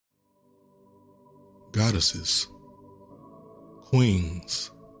Goddesses,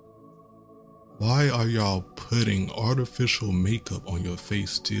 queens, why are y'all putting artificial makeup on your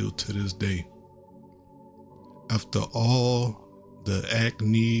face still to this day? After all the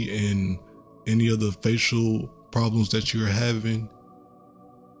acne and any other facial problems that you're having,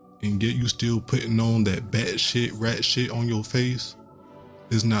 and yet you still putting on that bat shit, rat shit on your face,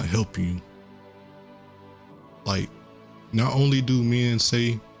 is not helping you. Like, not only do men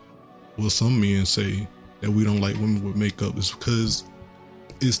say, well, some men say that we don't like women with makeup, it's because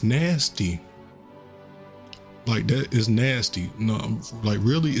it's nasty. Like, that is nasty. No, like,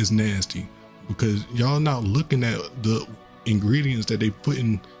 really is nasty, because y'all not looking at the ingredients that they put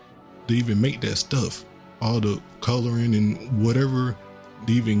in to even make that stuff, all the coloring and whatever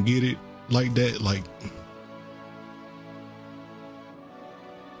to even get it like that. Like,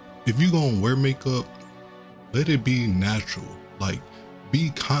 if you gonna wear makeup, let it be natural. Like, be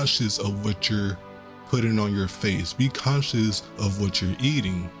conscious of what you're putting on your face. Be conscious of what you're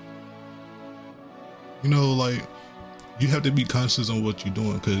eating. You know, like, you have to be conscious on what you're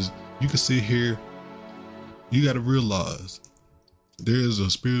doing, because you can sit here, you got to realize there is a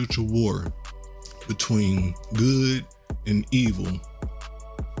spiritual war between good and evil,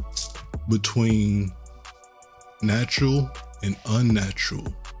 between natural and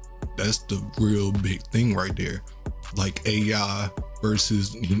unnatural. That's the real big thing right there. Like AI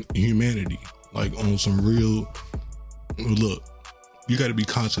versus humanity. Like, on some real, look, you got to be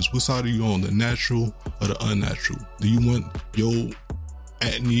conscious. What side are you on, the natural or the unnatural? Do you want your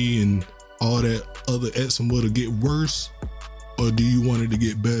acne and all that other eczema to get worse, or do you want it to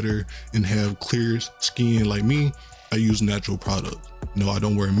get better and have clear skin? Like me, I use natural products. No, I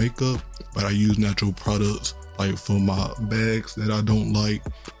don't wear makeup, but I use natural products, like for my bags that I don't like,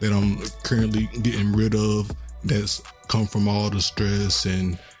 that I'm currently getting rid of, that's come from all the stress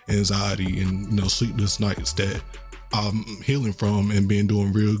and anxiety and, you know, sleepless nights that I'm healing from and been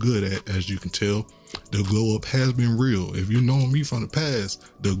doing real good at. As you can tell, the glow up has been real. If you know me from the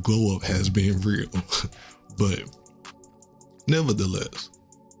past, the glow up has been real. But nevertheless,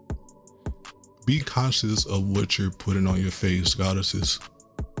 be conscious of what you're putting on your face, goddesses.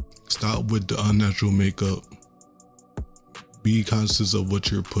 Stop with the unnatural makeup. Be conscious of what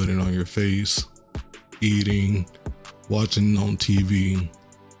you're putting on your face, eating, watching on TV.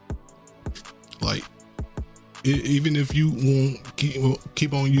 Like, even if you won't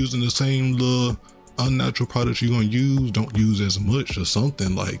keep on using the same little unnatural products you're gonna use, don't use as much or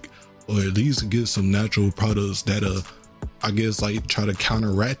something, like, or at least get some natural products that I guess, like, try to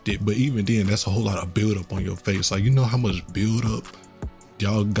counteract it. But even then, that's a whole lot of buildup on your face. Like, you know how much buildup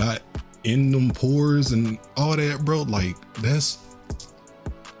y'all got in them pores and all that, bro? Like, that's,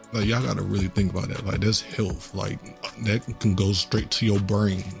 like, y'all gotta really think about that. Like, that's health. Like, that can go straight to your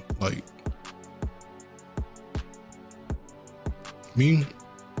brain. Like, me,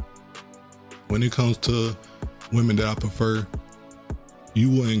 when it comes to women that I prefer,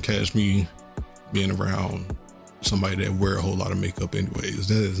 you wouldn't catch me being around somebody that wear a whole lot of makeup anyways.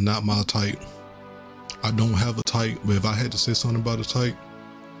 That is not my type. I don't have a type, but if I had to say something about a type,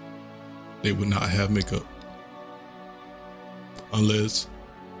 they would not have makeup. Unless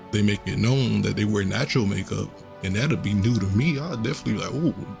they make it known that they wear natural makeup, and that'll be new to me. I'd definitely be like,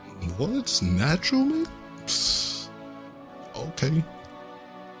 oh, what's natural makeup? Psst. Okay.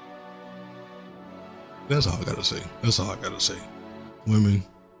 That's all I gotta say. That's all I gotta say. Women,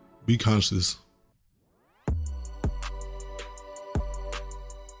 be conscious.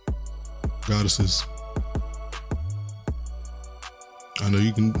 Goddesses, I know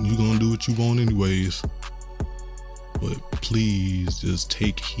you gonna do what you want anyways, but please just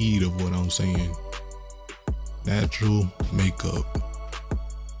take heed of what I'm saying. Natural makeup,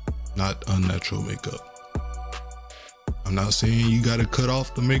 not unnatural makeup. I'm not saying you gotta cut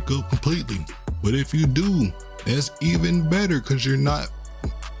off the makeup completely, but if you do, that's even better, because you don't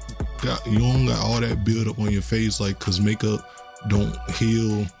got all that build up on your face. Like, because makeup don't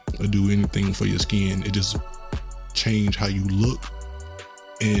heal or do anything for your skin. It just change how you look.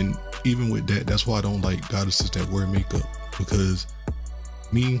 And even with that, that's why I don't like goddesses that wear makeup, because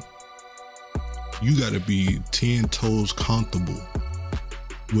me, you gotta be 10 toes comfortable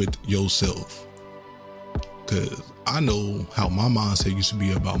with yourself. Cause I know how my mindset used to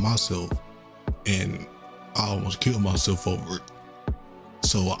be about myself, and I almost killed myself over it.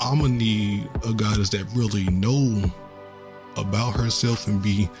 So I'm gonna need a goddess that really know about herself and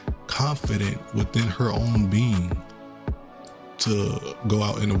be confident within her own being to go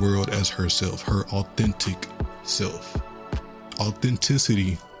out in the world as herself, her authentic self.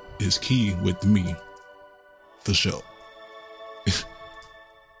 Authenticity is key with me, for sure.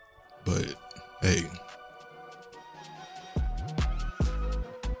 But hey,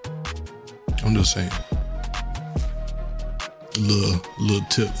 I'm just saying. Little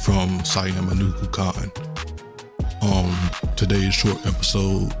tip from Sayam Anuku Khan. Today's short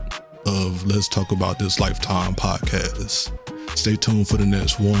episode of Let's Talk About This Lifetime podcast. Stay tuned for the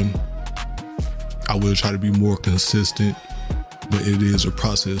next one. I will try to be more consistent, but it is a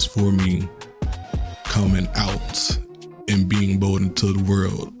process for me coming out and being bold into the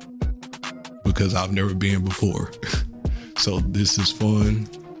world because I've never been before. So this is fun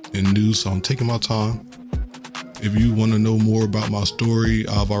and new, so I'm taking my time. If you want to know more about my story,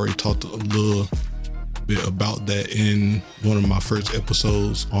 I've already talked a little bit about that in one of my first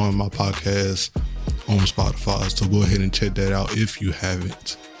episodes on my podcast on Spotify. So go ahead and check that out if you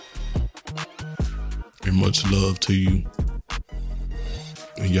haven't. And much love to you.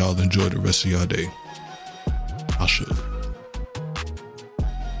 And y'all enjoy the rest of y'all day. I should.